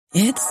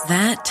It's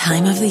that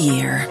time of the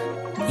year.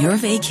 Your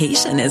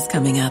vacation is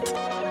coming up.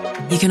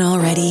 You can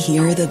already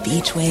hear the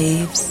beach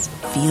waves,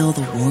 feel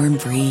the warm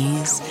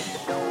breeze,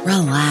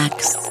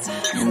 relax,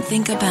 and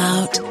think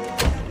about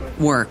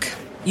work.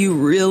 You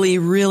really,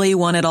 really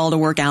want it all to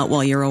work out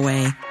while you're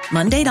away.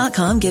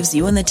 Monday.com gives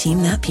you and the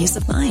team that peace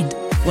of mind.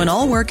 When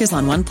all work is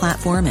on one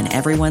platform and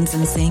everyone's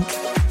in sync,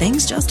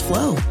 things just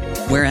flow.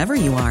 Wherever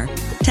you are,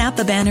 tap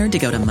the banner to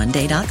go to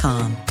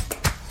Monday.com.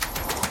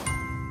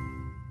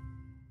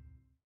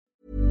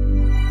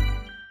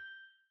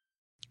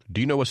 Do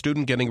you know a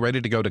student getting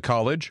ready to go to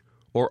college?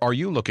 Or are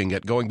you looking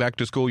at going back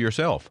to school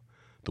yourself?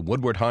 The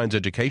Woodward Hines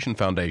Education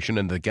Foundation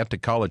and the Get to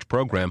College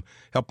program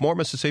help more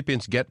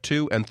Mississippians get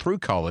to and through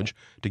college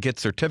to get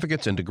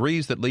certificates and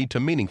degrees that lead to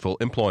meaningful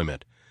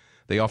employment.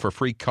 They offer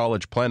free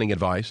college planning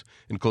advice,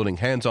 including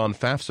hands-on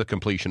FAFSA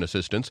completion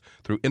assistance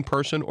through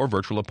in-person or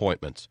virtual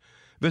appointments.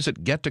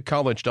 Visit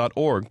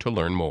gettocollege.org to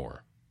learn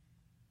more.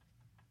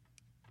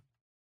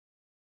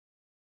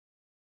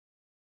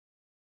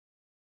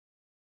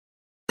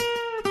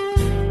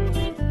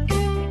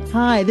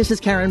 Hi, this is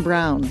Karen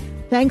Brown.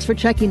 Thanks for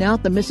checking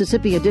out the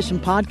Mississippi Edition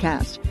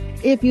podcast.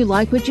 If you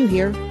like what you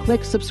hear,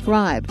 click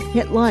subscribe,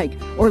 hit like,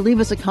 or leave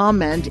us a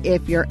comment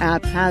if your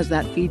app has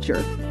that feature.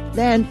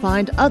 Then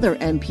find other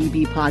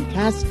MPB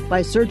podcasts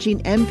by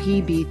searching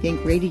MPB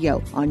Think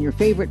Radio on your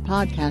favorite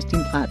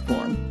podcasting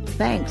platform.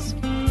 Thanks.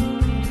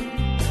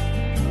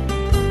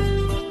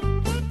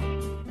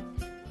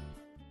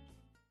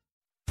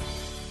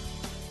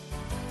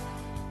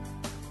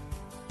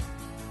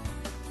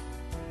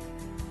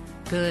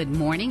 Good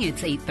morning.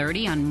 It's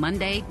 8:30 on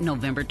Monday,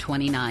 November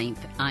 29th.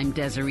 I'm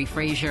Desiree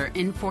Frazier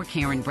in for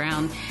Karen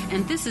Brown,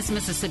 and this is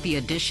Mississippi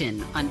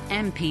Edition on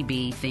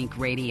MPB Think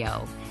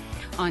Radio.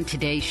 On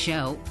today's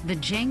show, the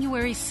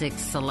January 6th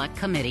Select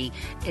Committee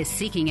is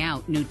seeking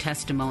out new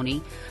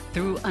testimony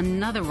through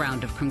another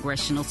round of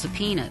congressional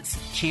subpoenas.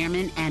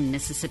 Chairman and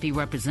Mississippi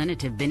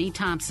Representative Bennie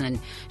Thompson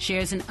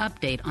shares an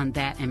update on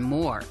that and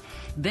more.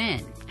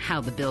 Then, how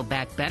the Build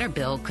Back Better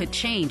bill could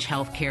change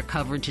health care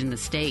coverage in the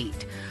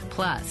state.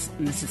 Plus,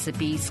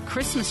 Mississippi's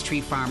Christmas tree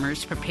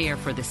farmers prepare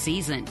for the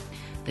season.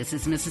 This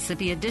is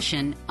Mississippi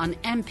Edition on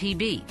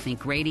MPB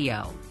Think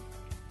Radio.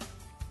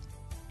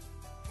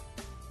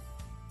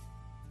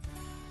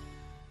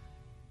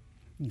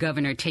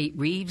 Governor Tate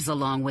Reeves,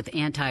 along with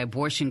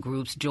anti-abortion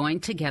groups,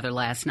 joined together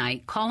last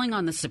night calling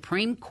on the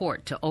Supreme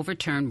Court to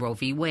overturn Roe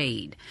v.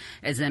 Wade.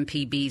 As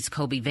MPB's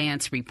Kobe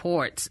Vance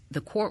reports,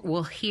 the court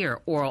will hear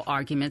oral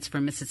arguments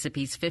for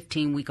Mississippi's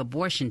 15-week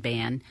abortion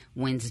ban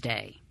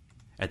Wednesday.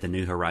 At the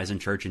New Horizon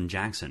Church in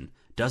Jackson,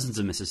 dozens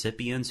of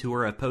Mississippians who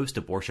are opposed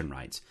to abortion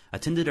rights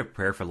attended a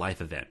Prayer for Life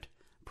event,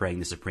 praying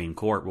the Supreme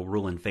Court will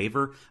rule in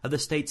favor of the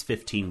state's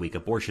 15-week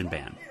abortion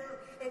ban.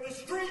 The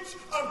streets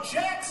of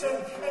Jackson,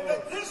 and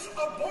that this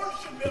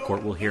abortion bill... The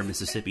court will hear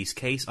Mississippi's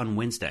case on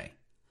Wednesday.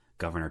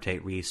 Governor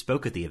Tate Reeves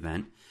spoke at the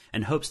event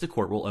and hopes the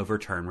court will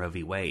overturn Roe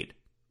v. Wade.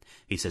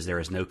 He says there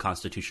is no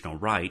constitutional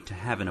right to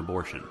have an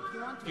abortion.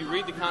 If you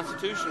read the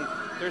Constitution,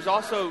 there's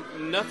also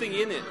nothing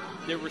in it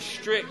that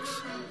restricts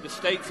the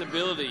state's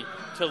ability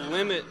to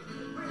limit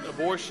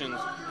abortions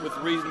with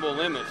reasonable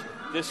limits.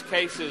 This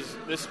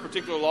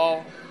particular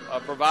law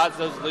provides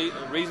those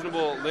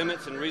reasonable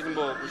limits and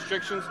reasonable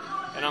restrictions,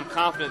 and I'm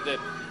confident that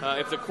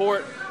if the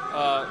court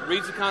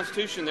reads the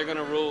Constitution, they're going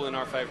to rule in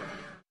our favor.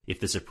 If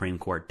the Supreme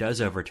Court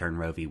does overturn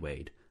Roe v.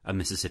 Wade, a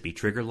Mississippi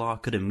trigger law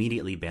could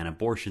immediately ban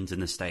abortions in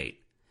the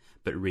state.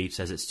 But Reeves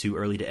says it's too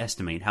early to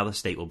estimate how the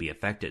state will be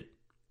affected.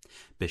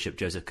 Bishop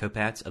Joseph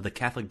Kopatz of the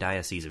Catholic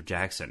Diocese of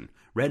Jackson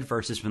read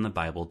verses from the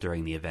Bible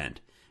during the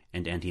event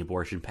and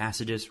anti-abortion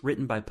passages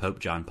written by Pope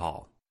John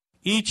Paul.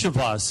 Each of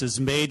us is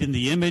made in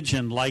the image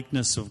and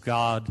likeness of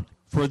God.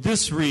 For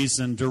this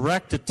reason,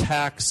 direct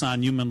attacks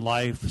on human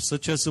life,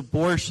 such as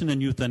abortion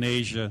and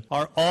euthanasia,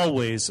 are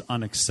always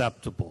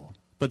unacceptable.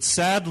 But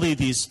sadly,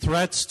 these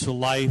threats to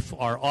life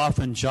are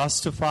often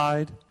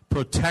justified,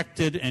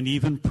 protected, and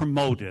even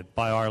promoted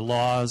by our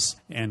laws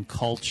and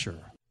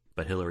culture.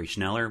 But Hillary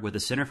Schneller, with the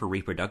Center for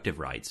Reproductive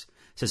Rights,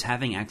 says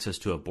having access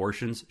to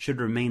abortions should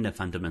remain a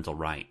fundamental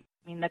right.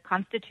 The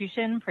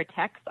Constitution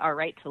protects our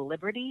right to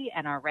liberty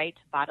and our right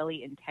to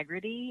bodily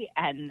integrity,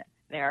 and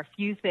there are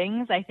few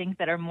things, I think,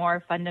 that are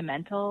more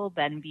fundamental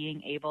than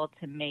being able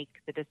to make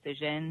the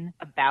decision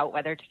about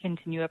whether to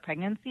continue a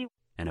pregnancy.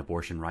 An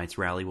abortion rights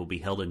rally will be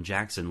held in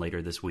Jackson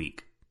later this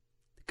week.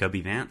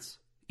 Kobe Vance,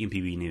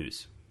 MPB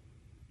News.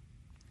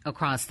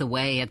 Across the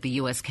way at the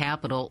U.S.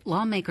 Capitol,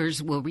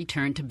 lawmakers will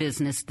return to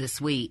business this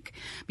week.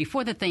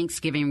 Before the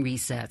Thanksgiving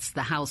recess,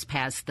 the House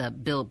passed the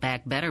Build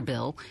Back Better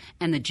bill,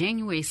 and the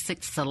January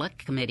 6th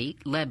Select Committee,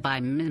 led by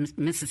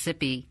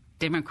Mississippi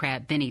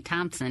Democrat Bennie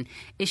Thompson,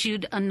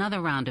 issued another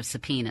round of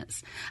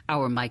subpoenas.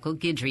 Our Michael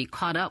Guidry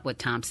caught up with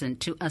Thompson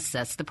to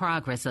assess the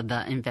progress of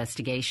the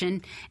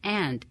investigation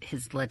and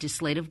his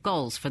legislative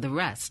goals for the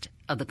rest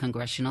of the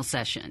congressional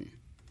session.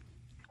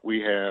 We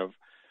have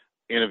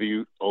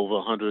interviewed over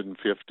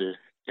 150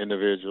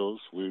 individuals.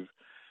 We've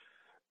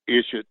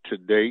issued to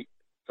date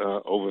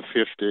over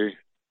 50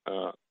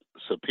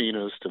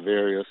 subpoenas to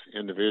various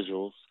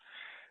individuals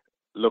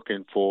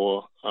looking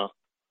for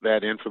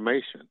that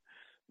information.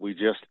 We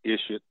just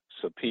issued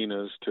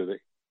subpoenas to the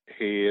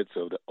heads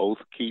of the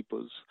Oath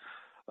Keepers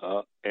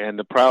and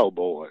the Proud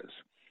Boys.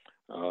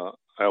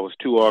 There was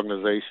two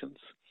organizations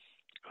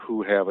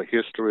who have a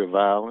history of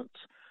violence,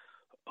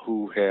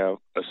 who have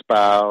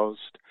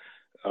espoused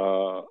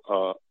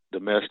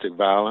domestic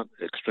violent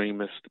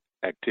extremist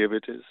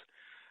activities.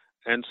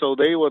 And so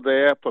they were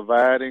there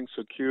providing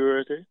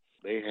security.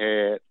 They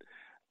had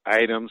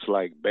items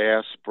like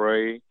bear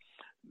spray.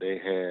 They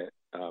had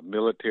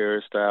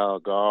military-style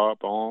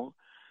garb on.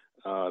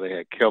 They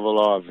had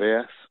Kevlar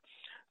vests.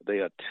 They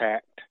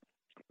attacked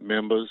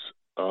members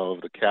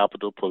of the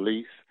Capitol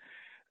Police.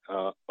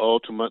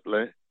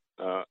 Ultimately,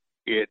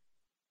 it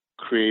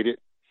created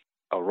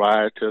a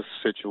riotous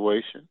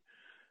situation.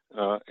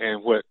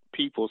 And what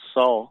people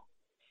saw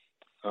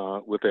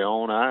with their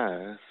own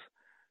eyes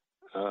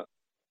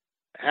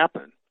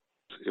happened.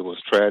 It was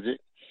tragic.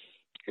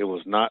 It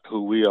was not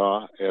who we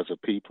are as a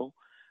people.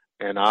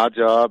 And our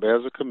job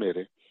as a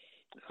committee,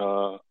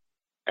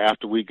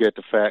 after we get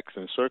the facts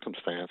and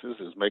circumstances,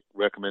 is make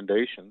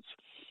recommendations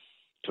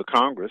to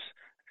Congress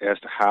as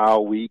to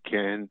how we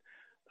can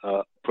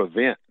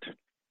prevent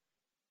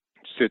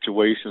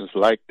situations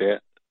like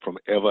that from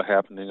ever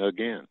happening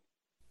again.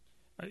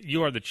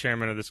 You are the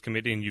chairman of this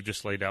committee, and you've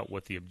just laid out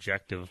what the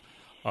objective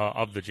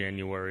of the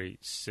January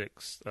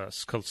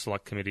 6th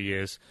Select Committee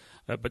is.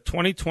 But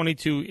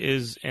 2022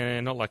 is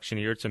an election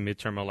year. It's a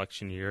midterm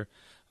election year.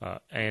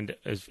 And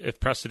if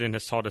precedent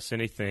has taught us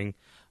anything,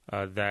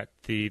 that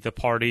the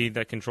party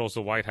that controls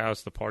the White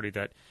House, the party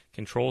that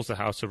controls the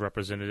House of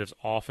Representatives,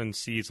 often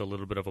sees a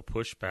little bit of a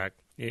pushback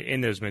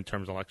in those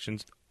midterm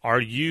elections.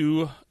 Are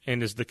you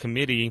and is the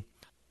committee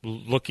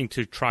looking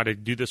to try to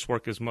do this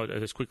work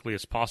as quickly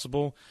as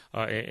possible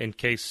in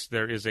case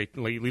there is a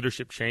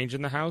leadership change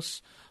in the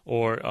House?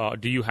 Or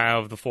do you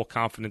have the full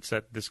confidence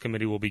that this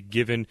committee will be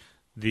given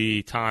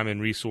the time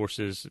and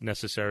resources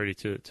necessary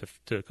to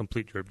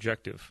complete your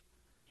objective?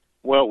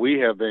 Well, we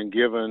have been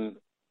given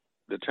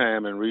the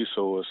time and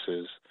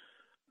resources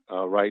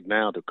right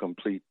now to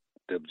complete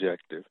the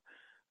objective.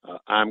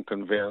 I'm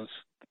convinced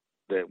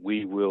that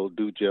we will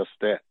do just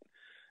that.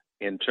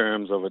 In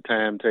terms of a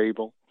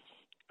timetable,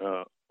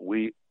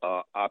 we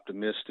are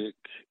optimistic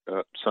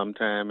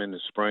sometime in the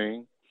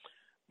spring,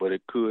 but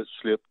it could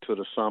slip to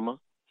the summer.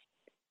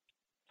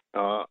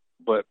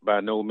 But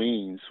by no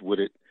means would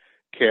it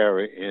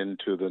carry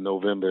into the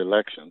November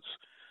elections.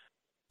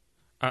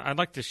 I'd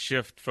like to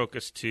shift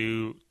focus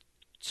to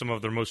some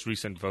of the most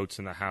recent votes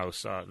in the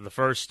House. The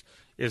first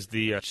is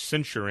the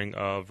censuring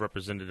of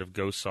Representative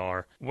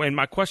Gosar. When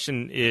my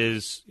question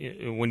is,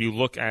 when you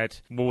look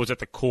at what was at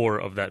the core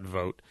of that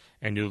vote,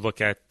 and you look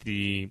at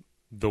the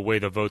way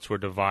the votes were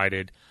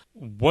divided,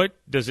 what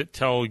does it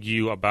tell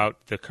you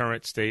about the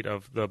current state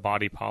of the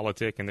body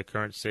politic and the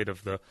current state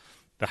of the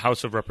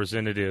House of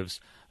Representatives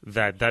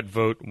that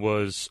vote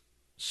was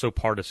so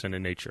partisan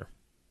in nature?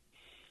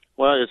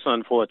 Well, it's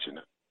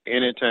unfortunate.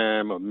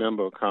 Anytime a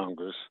member of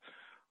Congress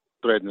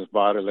threatens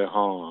bodily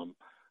harm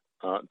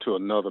to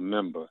another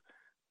member,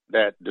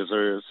 that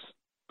deserves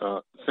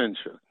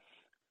censure.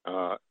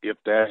 If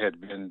that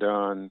had been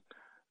done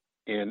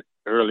in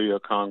earlier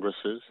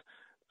Congresses,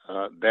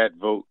 that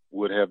vote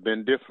would have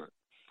been different.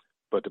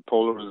 But the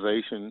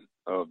polarization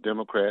of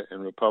Democrat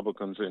and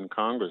Republicans in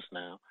Congress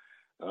now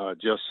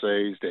just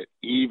says that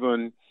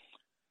even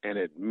an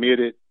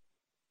admitted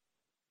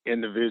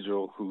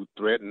individual who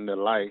threatened the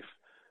life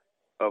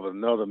of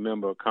another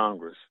member of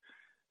Congress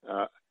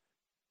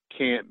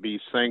can't be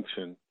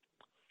sanctioned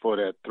for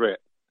that threat.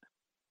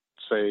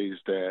 Says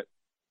that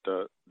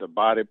the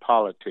body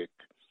politic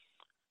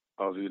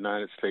of the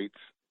United States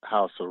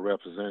House of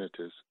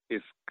Representatives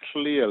is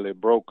clearly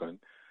broken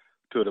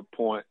to the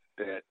point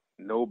that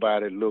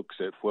nobody looks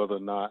at whether or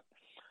not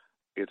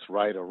it's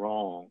right or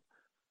wrong,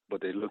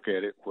 but they look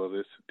at it whether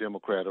it's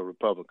Democrat or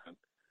Republican.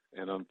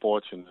 And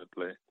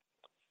unfortunately,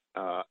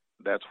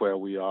 that's where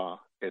we are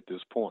at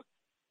this point.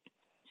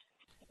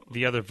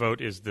 The other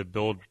vote is the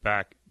Build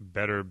Back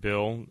Better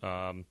bill.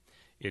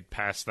 It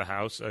passed the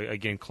House,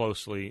 again,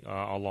 closely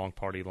along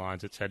party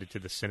lines. It's headed to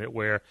the Senate,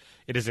 where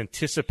it is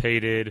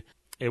anticipated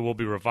it will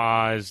be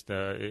revised,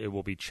 it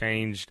will be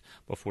changed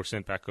before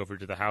sent back over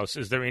to the House.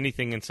 Is there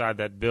anything inside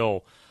that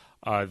bill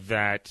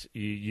that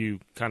you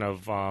kind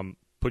of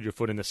put your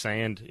foot in the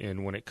sand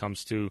in when it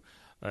comes to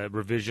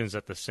revisions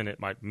that the Senate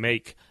might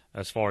make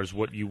as far as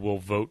what you will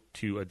vote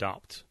to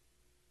adopt?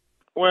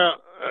 Well,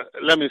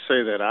 let me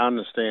say that I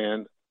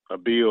understand a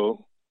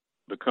bill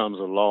becomes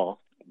a law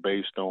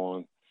based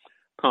on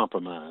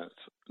compromise.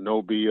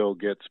 No bill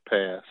gets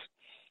passed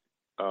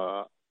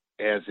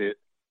as it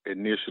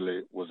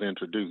initially was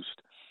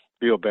introduced.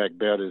 Build Back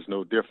Better is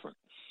no different.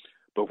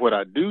 But what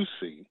I do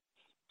see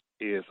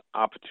is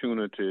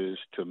opportunities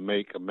to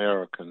make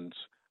Americans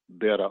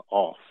better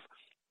off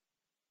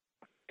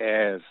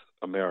as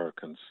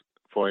Americans.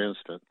 For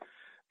instance,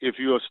 if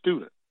you're a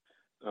student,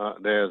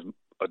 there's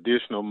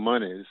additional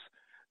monies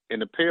in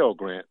the Pell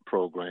Grant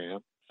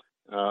program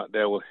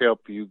that will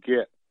help you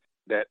get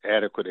that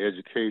adequate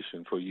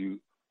education for you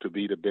to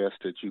be the best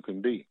that you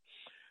can be.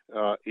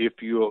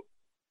 If you're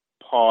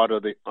part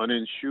of the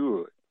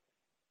uninsured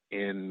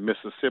in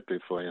Mississippi,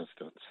 for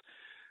instance,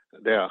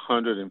 there are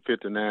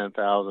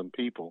 159,000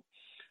 people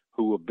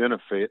who will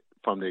benefit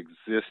from the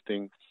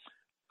existing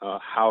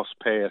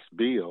House-passed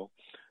bill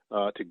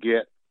to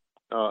get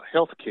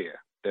health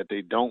care that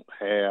they don't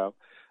have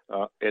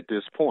at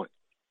this point.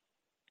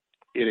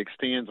 It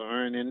extends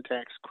earned-in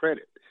tax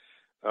credit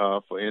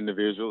for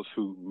individuals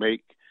who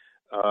make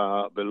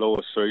below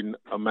a certain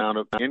amount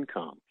of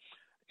income.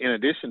 In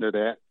addition to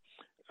that,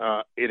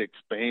 it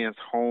expands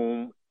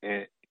home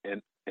and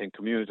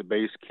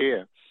community-based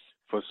care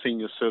for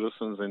senior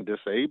citizens and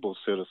disabled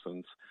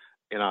citizens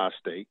in our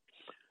state.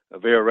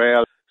 Very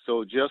rare.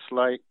 So just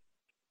like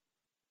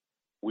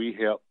we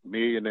help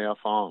millionaire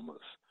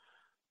farmers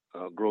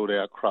grow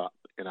their crop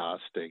in our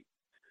state,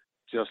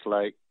 just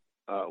like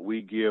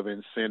we give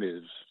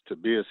incentives to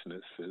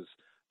businesses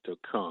to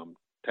come,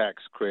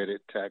 tax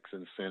credit, tax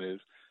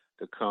incentives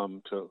to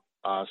come to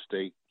our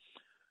state,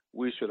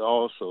 we should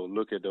also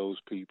look at those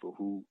people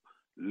who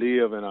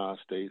live in our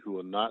state who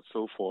are not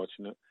so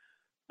fortunate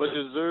but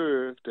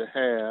deserve to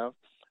have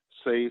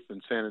safe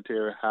and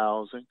sanitary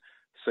housing,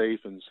 safe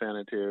and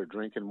sanitary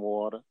drinking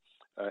water,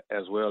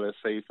 as well as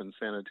safe and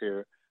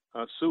sanitary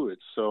sewage.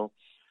 So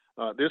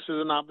this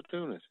is an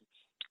opportunity.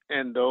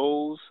 And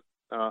those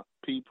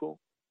people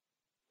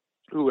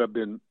who have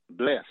been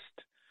blessed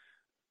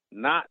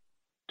not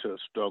to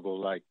struggle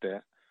like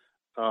that,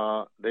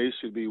 they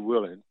should be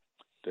willing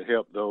to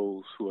help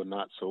those who are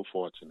not so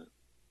fortunate.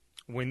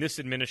 When this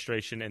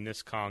administration and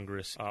this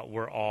Congress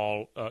were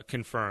all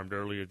confirmed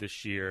earlier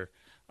this year,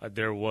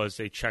 there was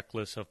a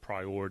checklist of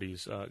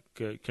priorities,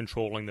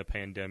 controlling the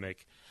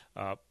pandemic,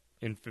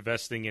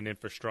 investing in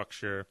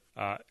infrastructure,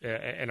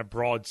 in a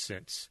broad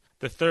sense.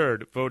 The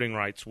third, voting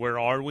rights, where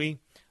are we?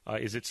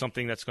 Is it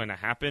something that's going to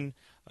happen?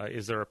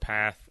 Is there a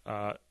path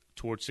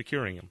towards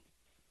securing them?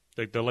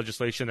 The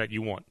legislation that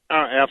you want?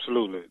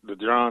 Absolutely. The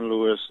John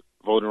Lewis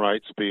Voting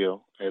Rights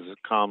Bill, as it's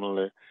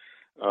commonly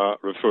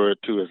referred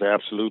to, is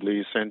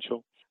absolutely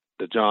essential.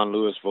 The John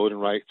Lewis Voting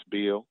Rights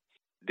Bill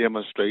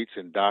demonstrates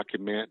and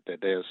documents that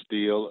there's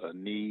still a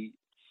need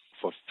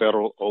for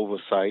federal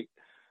oversight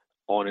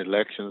on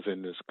elections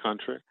in this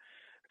country.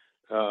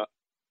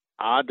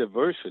 Our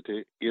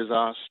diversity is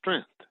our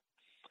strength,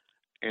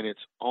 and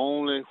it's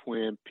only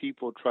when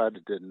people try to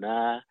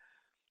deny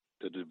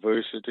the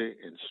diversity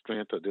and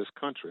strength of this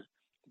country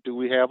do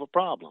we have a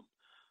problem.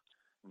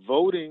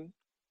 Voting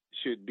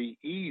should be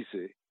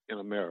easy in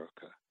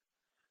America.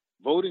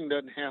 Voting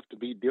doesn't have to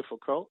be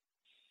difficult,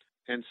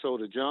 and so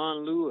the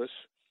John Lewis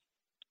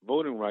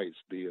Voting Rights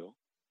Bill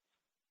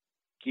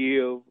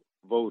give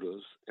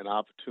voters an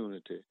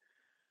opportunity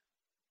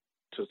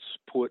to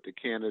support the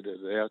candidate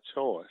of their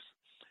choice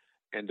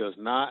and does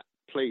not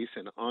place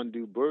an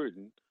undue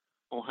burden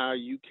on how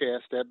you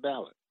cast that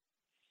ballot.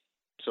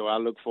 So I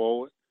look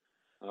forward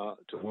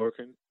to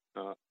working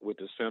with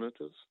the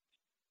senators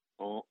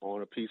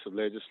on a piece of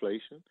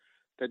legislation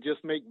that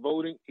just make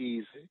voting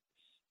easy.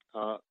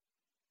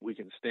 We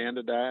can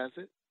standardize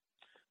it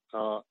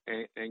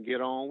and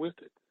get on with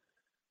it.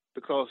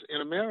 Because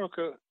in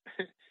America,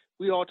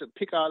 we ought to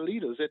pick our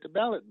leaders at the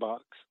ballot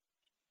box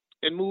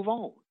and move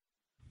on.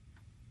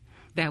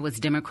 That was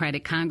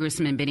Democratic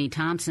Congressman Bennie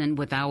Thompson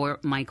with our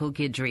Michael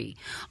Guidry.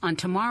 On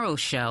tomorrow's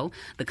show,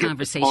 the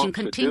conversation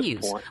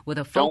continues with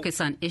a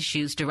focus on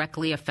issues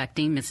directly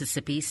affecting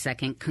Mississippi's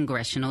 2nd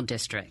Congressional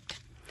District.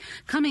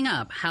 Coming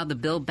up, how the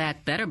Build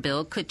Back Better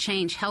bill could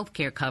change health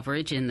care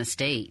coverage in the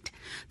state.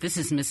 This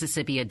is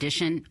Mississippi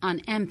Edition on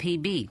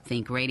MPB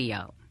Think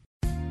Radio.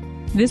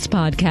 This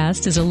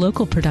podcast is a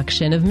local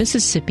production of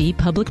Mississippi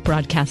Public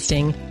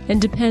Broadcasting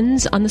and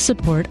depends on the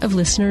support of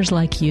listeners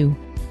like you.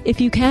 If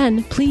you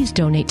can, please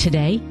donate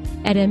today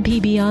at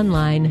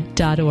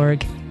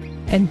mpbonline.org.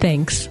 And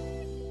thanks.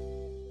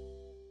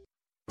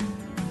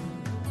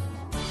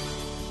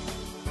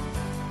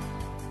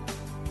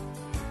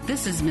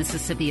 This is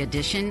Mississippi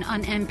Edition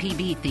on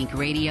MPB Think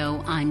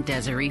Radio. I'm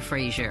Desiree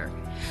Frazier.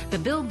 The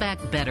Build Back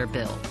Better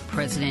bill,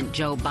 President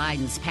Joe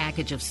Biden's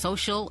package of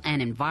social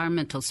and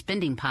environmental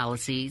spending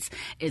policies,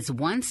 is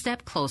one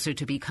step closer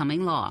to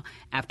becoming law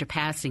after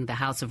passing the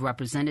House of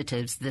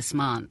Representatives this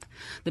month.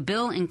 The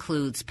bill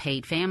includes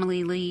paid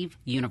family leave,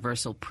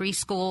 universal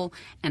preschool,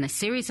 and a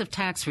series of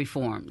tax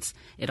reforms.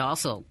 It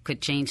also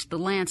could change the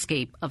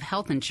landscape of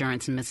health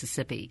insurance in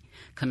Mississippi.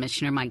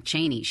 Commissioner Mike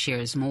Chaney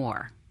shares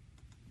more.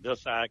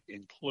 This act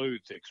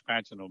includes the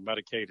expansion of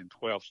Medicaid in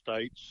 12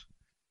 states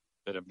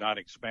that have not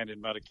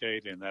expanded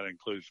Medicaid, and that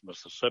includes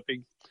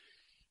Mississippi.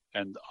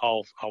 And I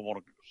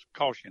want to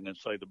caution and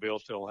say the bill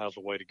still has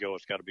a way to go.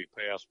 It's got to be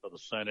passed by the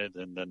Senate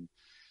and then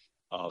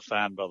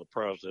signed by the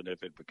president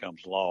if it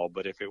becomes law.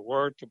 But if it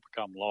were to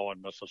become law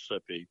in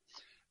Mississippi,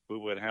 we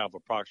would have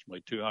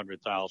approximately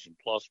 200,000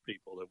 plus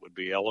people that would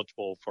be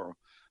eligible for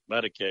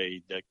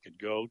Medicaid that could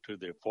go to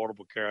the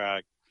Affordable Care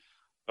Act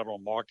federal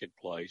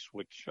marketplace,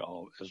 which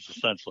is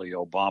essentially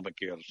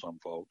Obamacare to some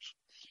folks,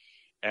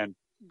 and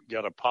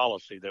get a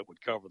policy that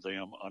would cover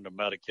them under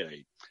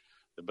Medicaid.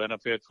 The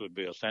benefits would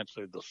be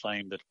essentially the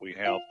same that we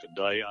have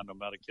today under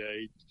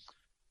Medicaid.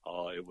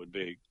 It would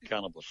be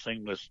kind of a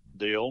seamless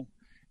deal.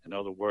 In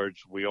other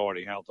words, we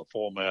already have the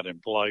format in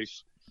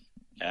place,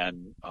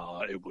 and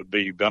it would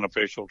be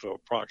beneficial to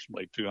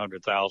approximately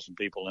 200,000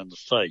 people in the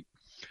state.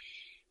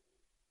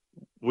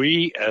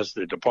 We, as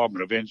the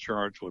Department of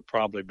Insurance, would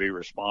probably be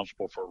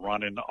responsible for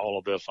running all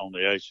of this on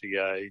the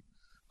ACA.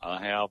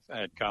 I have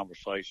had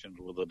conversations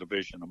with the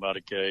Division of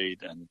Medicaid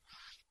and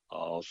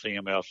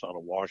CMS out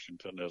of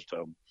Washington as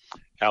to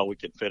how we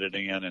could fit it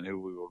in and who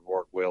we would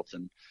work with.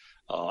 And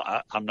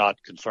I'm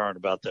not concerned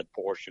about that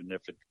portion.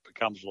 If it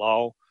becomes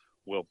law,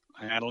 we'll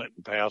handle it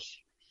and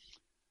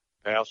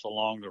pass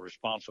along the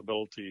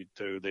responsibility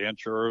to the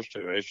insurers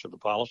to issue the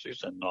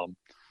policies and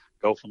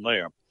go from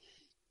there.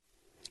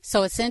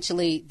 So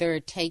essentially, they're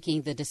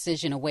taking the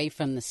decision away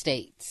from the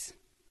states.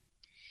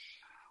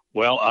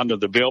 Well, under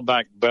the Build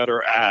Back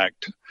Better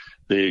Act,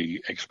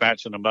 the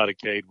expansion of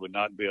Medicaid would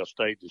not be a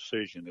state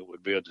decision. It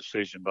would be a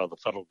decision by the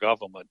federal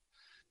government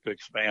to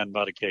expand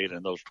Medicaid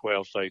in those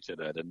 12 states that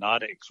had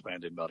not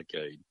expanded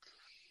Medicaid.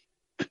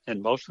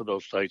 And most of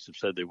those states have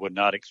said they would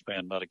not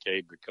expand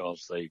Medicaid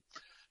because they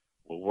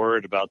were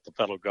worried about the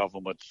federal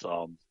government's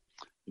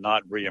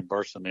not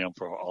reimbursing them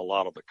for a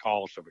lot of the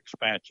costs of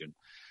expansion.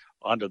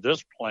 Under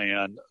this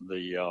plan,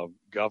 the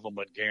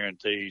government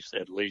guarantees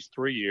at least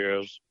 3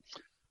 years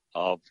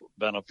of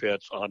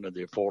benefits under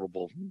the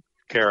Affordable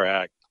Care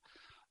Act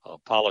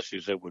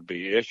policies that would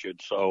be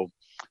issued. So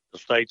the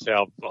states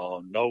have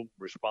no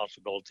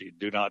responsibility,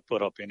 do not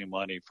put up any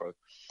money for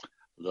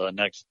the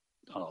next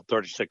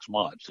 36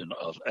 months in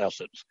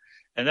essence.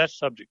 And that's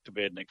subject to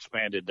being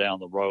expanded down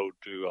the road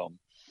to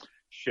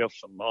shift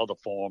some other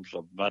forms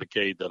of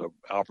Medicaid that are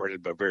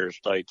operated by various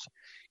states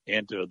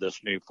into this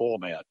new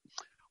format.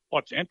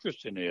 What's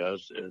interesting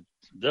is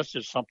this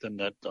is something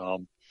that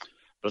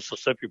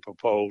Mississippi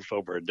proposed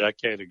over a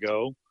decade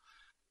ago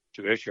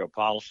to issue a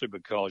policy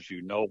because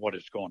you know what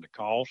it's going to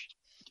cost.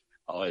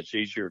 It's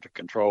easier to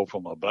control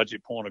from a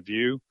budget point of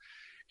view,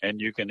 and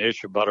you can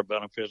issue better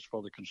benefits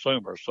for the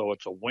consumer. So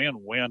it's a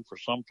win-win for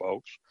some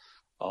folks.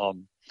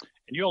 And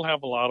you'll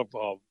have a lot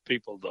of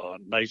people, the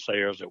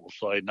naysayers, that will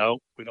say, no,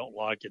 we don't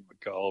like it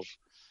because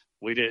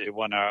it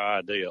wasn't our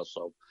idea.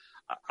 So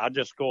I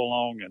just go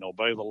along and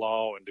obey the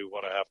law and do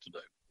what I have to do.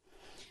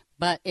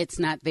 But it's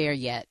not there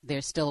yet.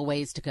 There's still a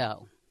ways to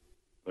go.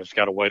 It's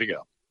got a way to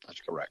go. That's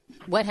correct.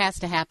 What has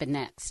to happen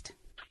next?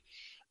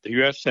 The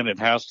U.S. Senate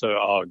has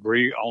to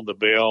agree on the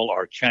bill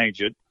or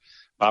change it.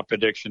 My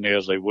prediction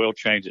is they will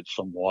change it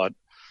somewhat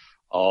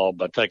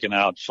by taking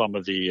out some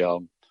of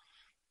the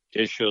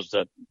issues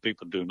that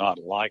people do not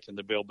like in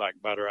the Build Back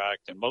Better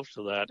Act. And most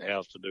of that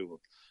has to do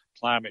with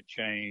climate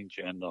change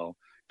and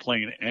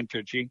clean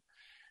energy.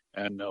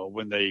 And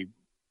when they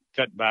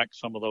cut back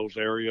some of those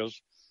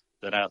areas,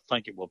 then I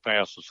think it will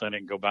pass the Senate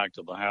and go back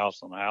to the House,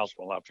 and the House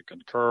will have to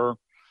concur.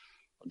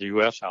 The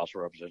U.S. House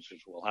of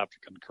Representatives will have to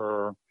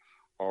concur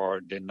or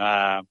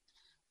deny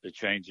the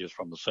changes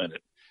from the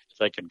Senate. If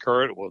they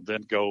concur, it will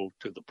then go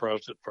to the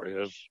President for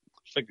his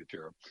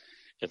signature.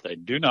 If they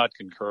do not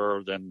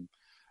concur, then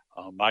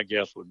my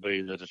guess would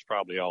be that it's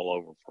probably all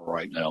over for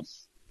right now.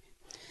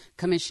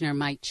 Commissioner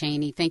Mike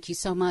Chaney, thank you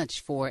so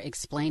much for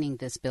explaining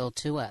this bill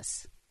to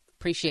us.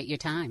 Appreciate your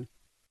time.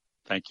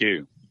 Thank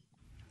you.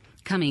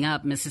 Coming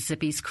up,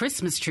 Mississippi's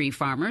Christmas tree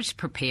farmers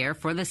prepare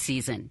for the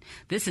season.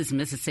 This is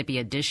Mississippi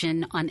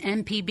Edition on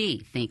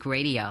MPB Think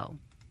Radio.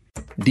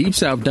 Deep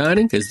South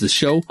Dining is the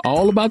show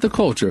all about the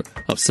culture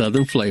of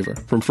Southern flavor,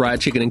 from fried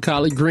chicken and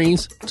collard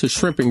greens to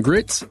shrimp and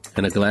grits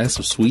and a glass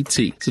of sweet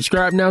tea.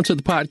 Subscribe now to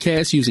the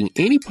podcast using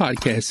any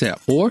podcast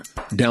app or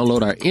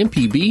download our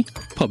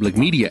MPB Public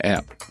Media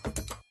app.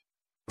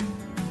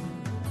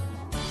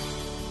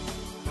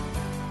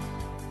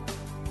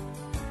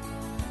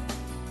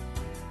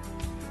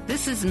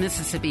 This is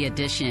Mississippi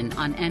Edition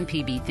on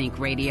MPB Think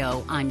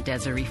Radio. I'm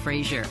Desiree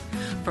Frazier.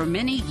 For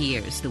many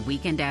years, the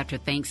weekend after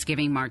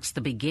Thanksgiving marks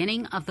the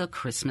beginning of the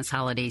Christmas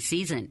holiday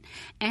season.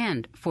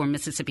 And for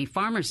Mississippi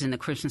farmers in the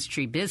Christmas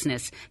tree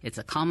business, it's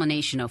a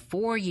culmination of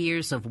 4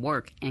 years of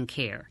work and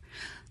care.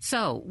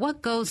 So,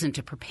 what goes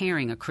into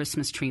preparing a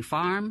Christmas tree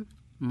farm?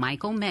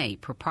 Michael May,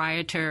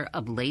 proprietor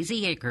of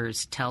Lazy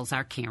Acres, tells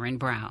our Karen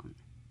Brown.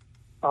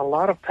 A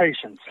lot of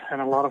patience and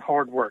a lot of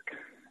hard work.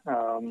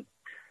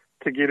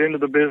 To get into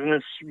the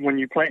business, when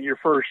you plant your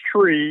first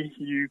tree,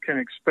 you can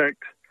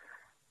expect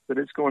that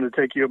it's going to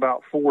take you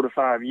about 4 to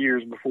 5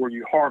 years before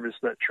you harvest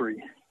that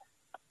tree.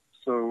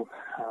 So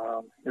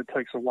it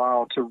takes a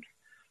while to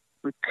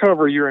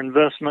recover your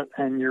investment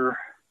and your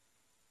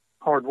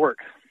hard work.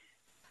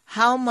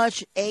 How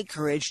much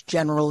acreage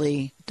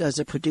generally does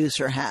a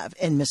producer have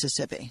in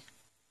Mississippi?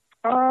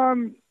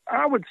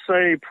 I would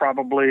say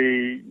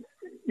probably,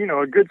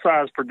 a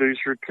good-sized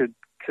producer could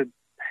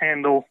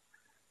handle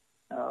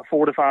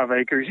 4 to 5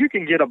 acres. You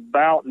can get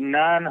about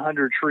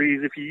 900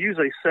 trees. If you use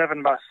a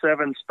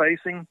 7x7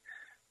 spacing,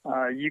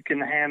 you can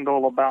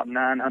handle about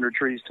 900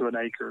 trees to an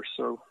acre.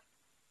 So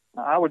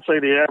I would say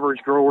the average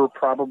grower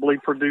probably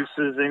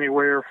produces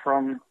anywhere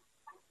from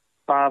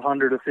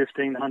 500 to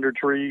 1,500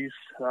 trees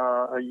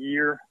a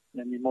year,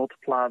 and you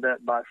multiply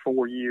that by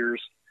 4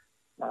 years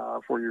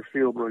for your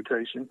field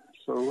rotation.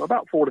 So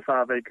about 4 to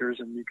 5 acres,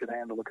 and you could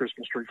handle a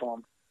Christmas tree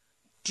farm.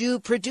 Do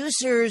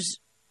producers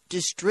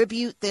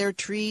distribute their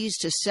trees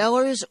to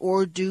sellers,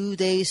 or do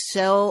they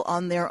sell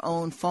on their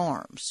own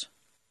farms?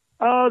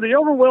 The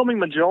overwhelming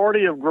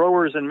majority of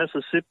growers in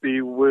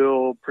Mississippi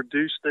will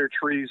produce their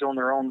trees on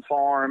their own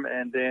farm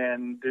and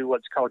then do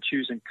what's called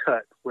choose and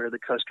cut, where the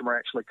customer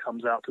actually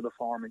comes out to the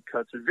farm and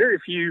cuts it. Very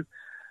few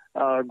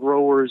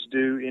growers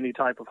do any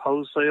type of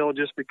wholesale,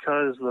 just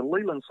because the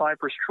Leland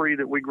cypress tree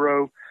that we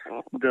grow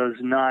does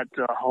not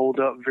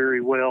hold up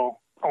very well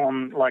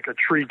on like a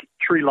tree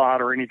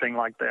lot or anything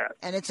like that.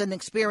 And it's an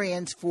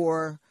experience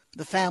for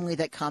the family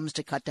that comes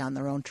to cut down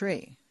their own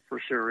tree. For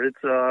sure. It's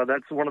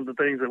that's one of the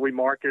things that we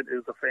market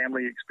is a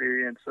family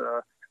experience.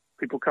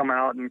 People come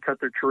out and cut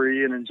their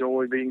tree and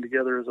enjoy being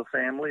together as a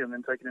family and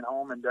then taking it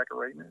home and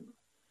decorating it.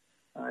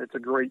 It's a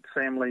great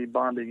family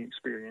bonding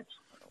experience.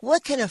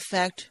 What can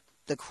affect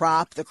the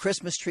crop, the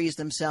Christmas trees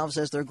themselves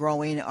as they're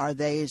growing? Are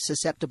they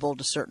susceptible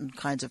to certain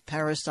kinds of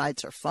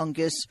parasites or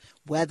fungus,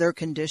 weather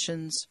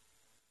conditions?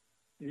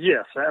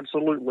 Yes,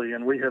 absolutely.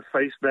 And we have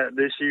faced that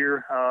this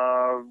year.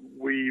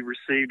 We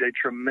received a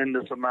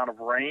tremendous amount of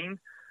rain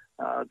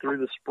through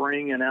the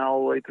spring and all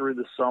the way through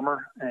the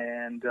summer.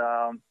 And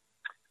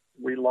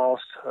we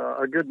lost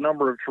a good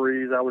number of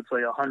trees, I would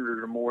say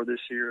 100 or more this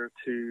year,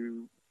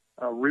 to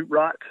root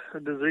rot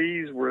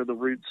disease, where the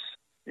roots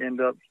end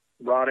up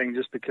rotting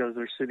just because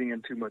they're sitting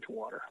in too much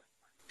water.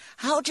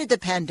 How did the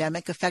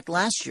pandemic affect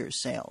last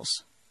year's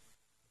sales?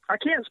 I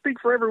can't speak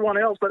for everyone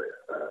else, but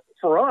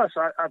for us,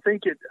 I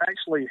think it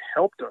actually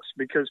helped us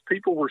because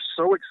people were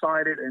so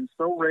excited and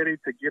so ready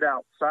to get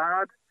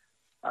outside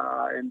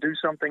and do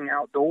something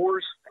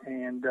outdoors,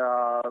 and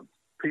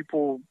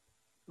people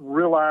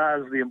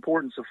realize the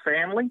importance of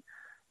family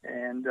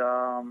and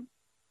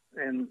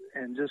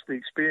just the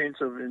experience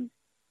of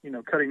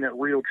cutting that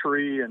real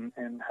tree and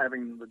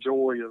having the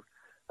joy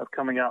of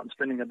coming out and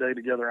spending a day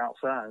together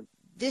outside.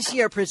 This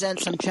year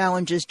presents some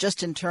challenges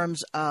just in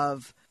terms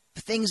of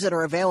things that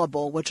are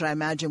available, which I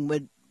imagine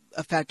would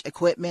affect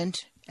equipment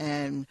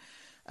and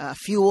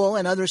fuel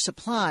and other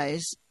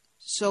supplies.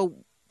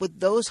 So would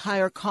those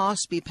higher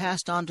costs be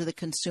passed on to the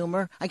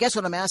consumer? I guess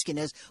what I'm asking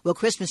is, will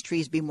Christmas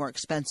trees be more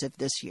expensive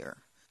this year?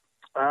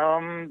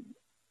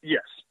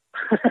 Yes.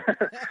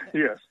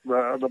 Yes.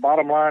 The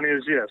bottom line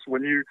is yes.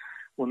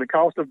 When the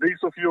cost of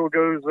diesel fuel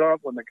goes up,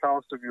 when the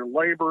cost of your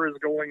labor is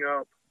going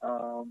up,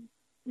 of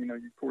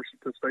course,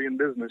 to stay in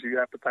business, you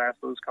have to pass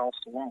those costs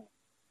along.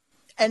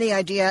 Any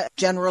idea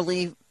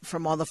generally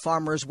from all the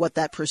farmers what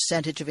that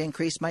percentage of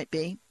increase might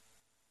be?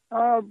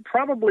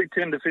 Probably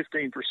 10 to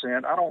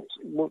 15%. I don't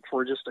look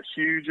for just a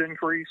huge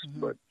increase,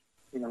 but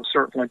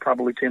certainly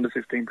probably 10 to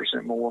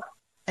 15% more.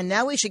 And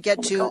now we should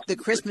get to the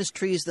Christmas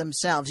trees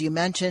themselves. You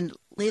mentioned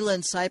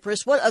Leland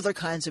cypress. What other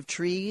kinds of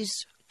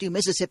trees do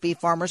Mississippi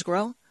farmers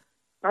grow?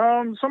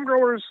 Some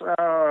growers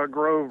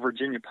grow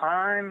Virginia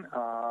pine,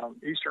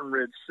 eastern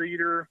red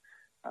cedar,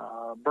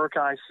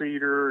 Burkeye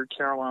cedar,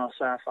 Carolina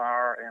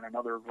sapphire, and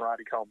another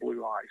variety called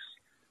blue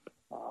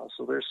ice.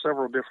 So there's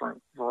several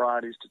different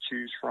varieties to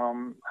choose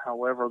from.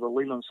 However, the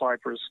Leland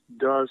cypress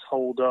does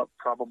hold up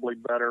probably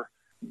better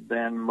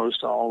than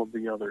most all of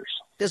the others.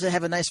 Does it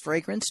have a nice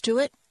fragrance to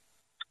it?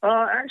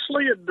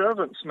 Actually, it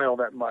doesn't smell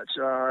that much.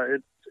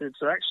 It's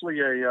actually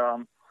a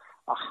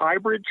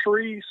hybrid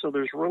tree, so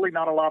there's really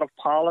not a lot of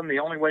pollen. The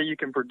only way you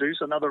can produce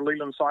another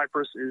Leland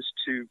cypress is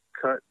to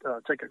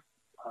take a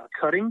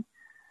cutting.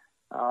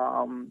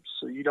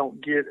 So you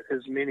don't get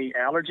as many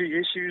allergy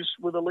issues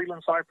with a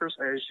Leland cypress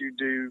as you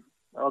do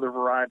other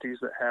varieties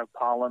that have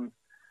pollen.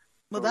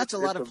 Well, that's a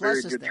lot of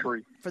pluses then.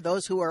 Tree. For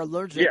those who are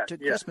allergic to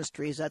Christmas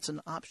trees, that's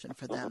an option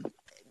for them.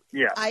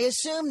 Yeah. I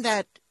assume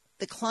that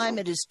the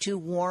climate is too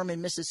warm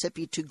in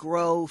Mississippi to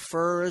grow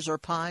firs or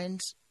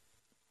pines?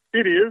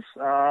 It is.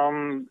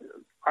 I'm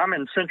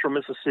in central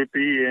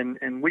Mississippi,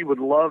 and we would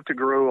love to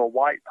grow a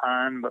white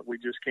pine, but we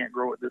just can't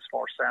grow it this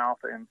far south.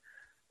 And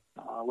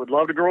would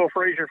love to grow a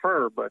Fraser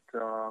fir, but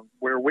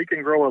where we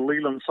can grow a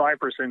Leland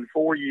cypress in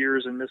 4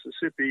 years in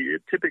Mississippi,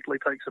 it typically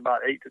takes about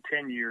 8 to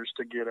 10 years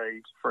to get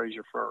a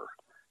Fraser fir.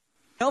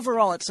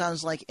 Overall, it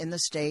sounds like in the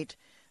state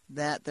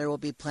that there will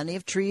be plenty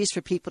of trees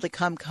for people to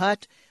come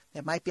cut.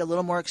 They might be a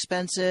little more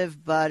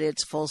expensive, but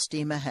it's full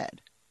steam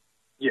ahead.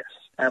 Yes,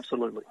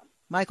 absolutely.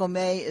 Michael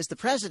May is the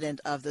president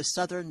of the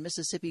Southern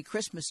Mississippi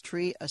Christmas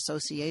Tree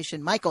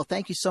Association. Michael,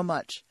 thank you so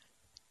much.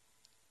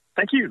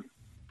 Thank you.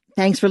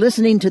 Thanks for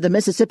listening to the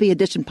Mississippi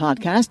Edition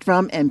podcast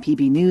from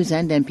MPB News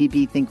and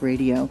MPB Think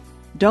Radio.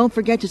 Don't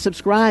forget to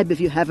subscribe if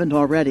you haven't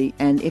already,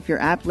 and if your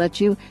app lets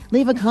you,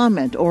 leave a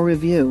comment or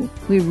review.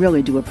 We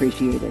really do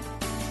appreciate it.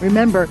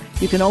 Remember,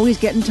 you can always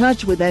get in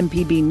touch with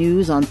MPB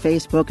News on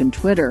Facebook and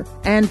Twitter,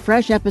 and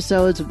fresh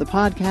episodes of the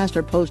podcast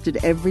are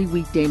posted every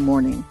weekday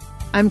morning.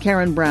 I'm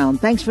Karen Brown.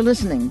 Thanks for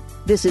listening.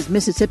 This is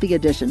Mississippi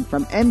Edition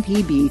from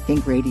MPB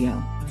Think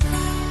Radio.